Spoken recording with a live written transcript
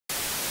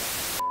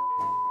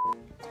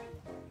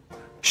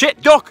Shit,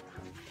 duck!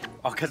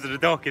 Oh, because of the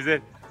duck, is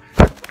it?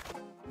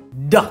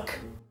 Duck.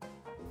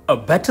 A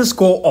batter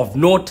score of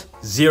 0,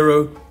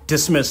 0,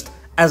 dismissed,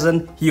 as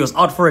in he was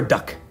out for a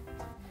duck.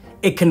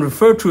 It can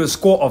refer to a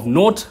score of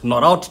 0,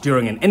 not out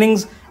during an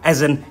innings,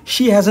 as in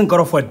she hasn't got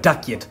off a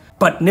duck yet,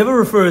 but never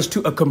refers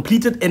to a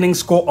completed innings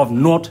score of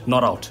 0,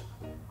 not out.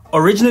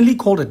 Originally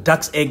called a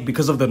duck's egg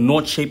because of the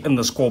 0 shape in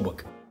the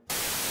scorebook.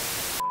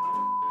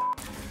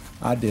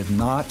 I did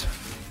not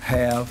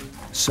have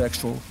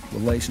sexual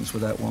relations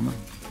with that woman,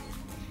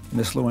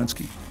 Miss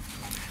Lewinsky.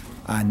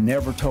 I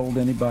never told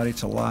anybody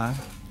to lie,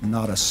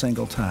 not a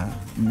single time,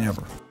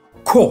 never.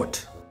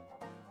 Caught.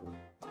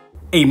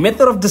 A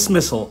method of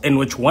dismissal in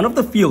which one of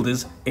the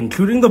fielders,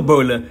 including the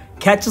bowler,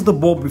 catches the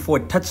ball before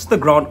it touches the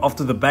ground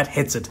after the bat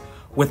hits it,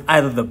 with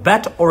either the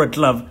bat or a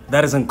glove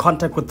that is in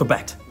contact with the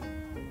bat.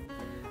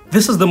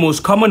 This is the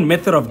most common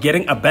method of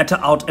getting a batter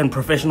out in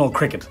professional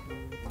cricket.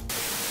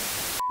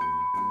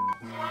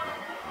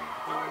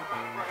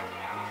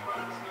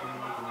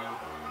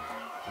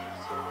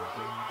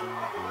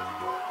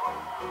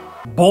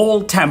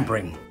 Ball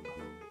tampering.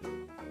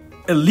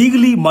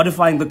 Illegally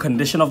modifying the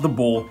condition of the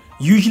ball,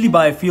 usually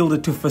by a fielder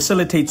to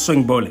facilitate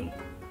swing bowling.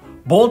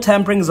 Ball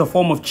tampering is a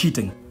form of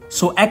cheating,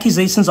 so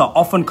accusations are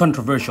often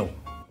controversial.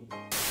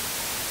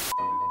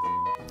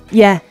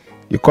 Yeah.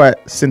 You're quite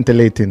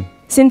scintillating.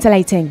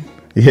 Scintillating.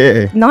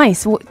 Yeah.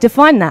 Nice.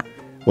 Define that.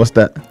 What's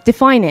that?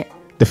 Define it.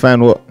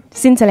 Define what?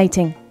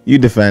 Scintillating. You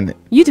define it.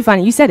 You define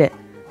it. You said it.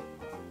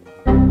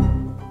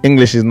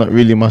 English is not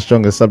really my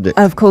strongest subject.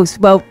 Of course.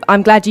 Well,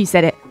 I'm glad you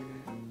said it.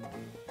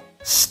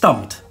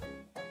 Stumped.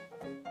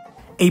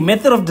 A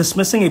method of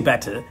dismissing a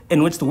batter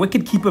in which the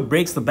wicketkeeper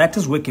breaks the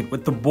batter's wicket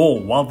with the ball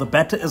while the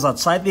batter is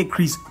outside their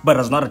crease but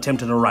has not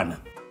attempted a run.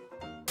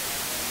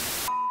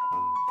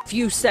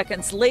 Few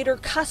seconds later,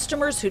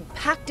 customers who'd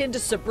packed into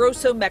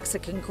Sabroso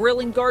Mexican Grill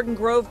in Garden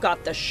Grove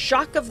got the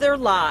shock of their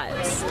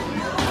lives.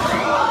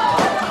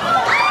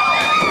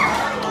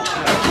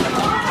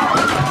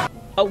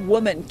 A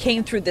woman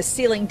came through the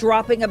ceiling,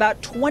 dropping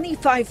about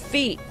 25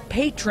 feet.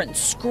 Patrons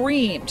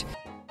screamed.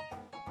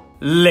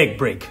 Leg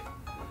break.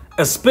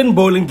 A spin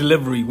bowling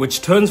delivery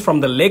which turns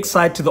from the leg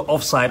side to the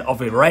offside of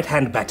a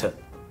right-hand batter.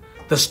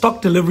 The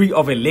stock delivery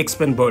of a leg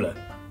spin bowler.